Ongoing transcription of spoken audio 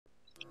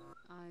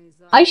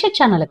ஐஷட்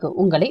சேனலுக்கு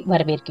உங்களை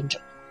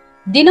வரவேற்கின்றோம்.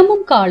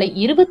 தினமும் காலை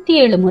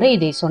 27 முறை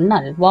இதை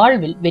சொன்னால்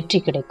வாழ்வில் வெற்றி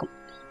கிடைக்கும்.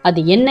 அது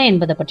என்ன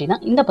என்பதை பற்றி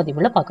தான் இந்த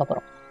பதிவுல பார்க்க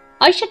போறோம்.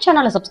 ஐஷட்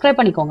சேனலை சப்ஸ்கிரைப்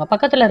பண்ணிக்கோங்க,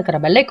 பக்கத்துல இருக்கிற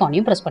பெல்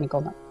ஐகானையும் பிரஸ்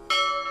பண்ணிக்கோங்க.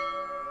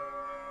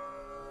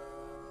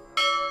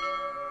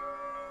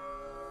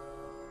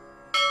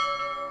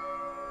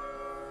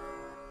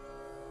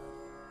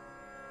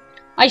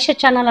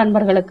 ஐஷட் சேனல்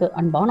அன்பர்களுக்கு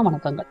அன்பான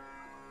வணக்கங்கள்.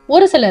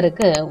 ஒரு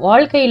சிலருக்கு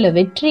வாழ்க்கையில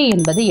வெற்றி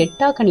என்பது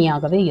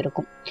எட்டாக்கனியாகவே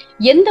இருக்கும்.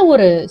 எந்த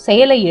ஒரு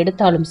செயலை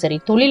எடுத்தாலும் சரி,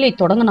 தொழிலை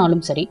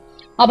தொடங்கினாலும் சரி,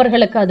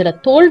 அவர்களுக்கு அதுல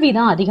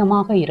தோல்விதான்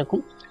அதிகமாக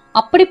இருக்கும்.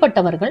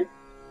 அப்படிப்பட்டவர்கள்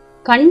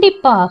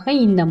கண்டிப்பாக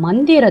இந்த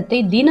மந்திரத்தை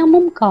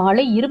தினமும்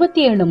காலை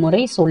 27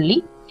 முறை சொல்லி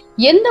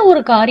எந்த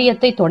ஒரு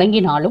காரியத்தை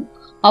தொடங்கினாலும்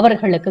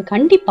அவர்களுக்கு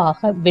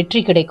கண்டிப்பாக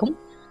வெற்றி கிடைக்கும்.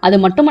 அது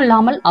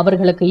மட்டுமல்லாமல்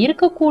அவர்களுக்கு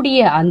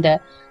இருக்கக்கூடிய அந்த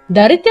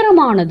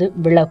தரித்திரமானது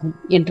விலகும்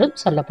என்று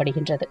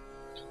சொல்லப்படுகின்றது.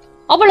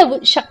 அவ்வளவு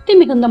சக்தி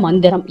மிகுந்த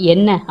மந்திரம்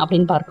என்ன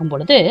அப்படின்னு பார்க்கும்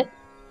பொழுது,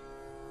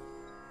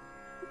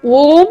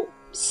 ஓம்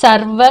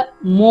சர்வ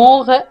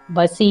மோக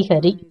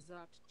வசீகரி.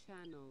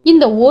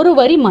 இந்த ஒரு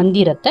வரி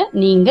மந்திரத்தை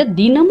நீங்க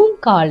தினமும்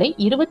காலை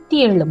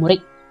 27 முறை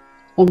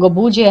உங்க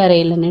பூஜை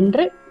அறையில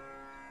நின்று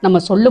நம்ம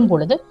சொல்லும்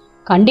பொழுது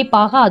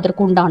கண்டிப்பாக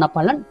அதற்குண்டான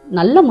பலன்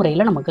நல்ல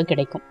முறையில நமக்கு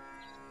கிடைக்கும்.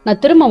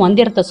 நான் திரும்ப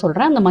மந்திரத்தை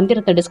சொல்றேன். அந்த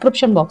மந்திரத்தை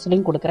டிஸ்கிரிப்ஷன்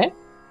பாக்ஸ்லயும் கொடுக்குறேன்,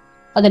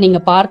 அதை நீங்க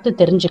பார்த்து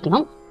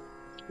தெரிஞ்சுக்கலாம்.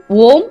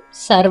 ஓம்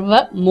சர்வ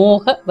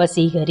மோக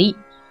வசீகரி,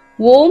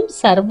 ஓம்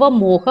சர்வ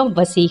மோக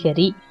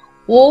வசீகரி,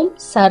 ஓம்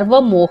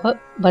சர்வ மோக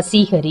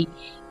வசீகரி.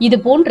 இது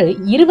போன்று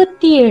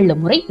 27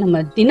 முறை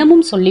நம்ம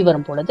தினமும் சொல்லி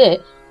வரும் பொழுது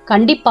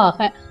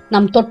கண்டிப்பாக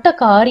நம் தொட்ட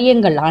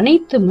காரியங்கள்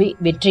அனைத்துமே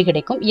வெற்றி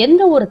கிடைக்கும்.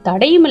 எந்த ஒரு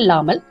தடையும்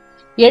இல்லாமல்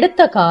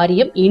எடுத்த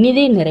காரியம்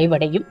இனிதே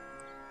நிறைவடையும்.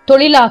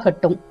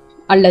 தொழிலாகட்டும்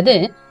அல்லது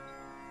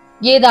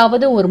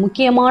ஏதாவது ஒரு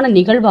முக்கியமான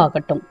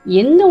நிகழ்வாகட்டும்,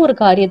 எந்த ஒரு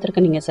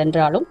காரியத்திற்கு நீங்க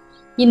சென்றாலும்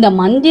இந்த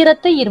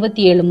மந்திரத்தை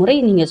 27 முறை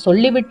நீங்க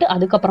சொல்லிவிட்டு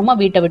அதுக்கப்புறமா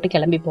வீட்டை விட்டு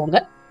கிளம்பி போங்க.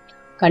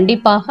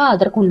 கண்டிப்பாக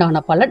அதற்குண்டான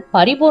பலன்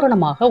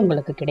பரிபூரணமாக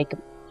உங்களுக்கு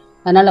கிடைக்கும்.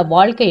 அதனால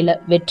வாழ்க்கையில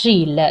வெற்றி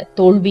இல்லை,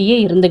 தோல்வியே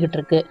இருந்துகிட்டு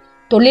இருக்கு,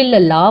 தொழில்ல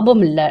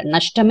லாபம் இல்லை,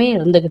 நஷ்டமே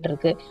இருந்துகிட்டு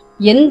இருக்கு,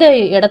 எந்த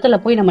இடத்துல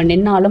போய் நம்ம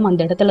நின்னாலும்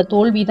அந்த இடத்துல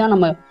தோல்விதான்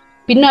நம்ம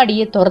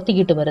பின்னாடியே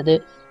துரத்திக்கிட்டு வருது,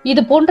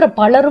 இது போன்ற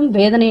பலரும்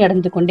வேதனை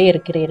அடைந்து கொண்டே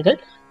இருக்கிறீர்கள்.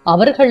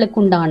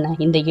 அவர்களுக்குண்டான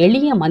இந்த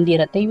எளிய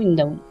மந்திரத்தை,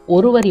 இந்த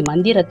ஒருவரி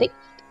மந்திரத்தை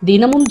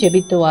தினமும்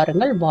ஜெபித்து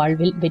வாருங்கள்,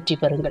 வாழ்வில் வெற்றி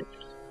பெறுங்கள்.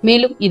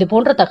 மேலும் இது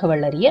போன்ற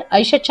தகவல் அறிய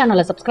ஐஷட்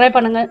சேனலை சப்ஸ்கிரைப்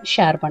பண்ணுங்க,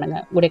 ஷேர் பண்ணுங்க,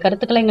 உங்களுடைய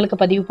கருத்துக்களை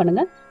எங்களுக்கு பதிவு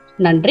பண்ணுங்க.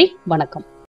 நன்றி, வணக்கம்.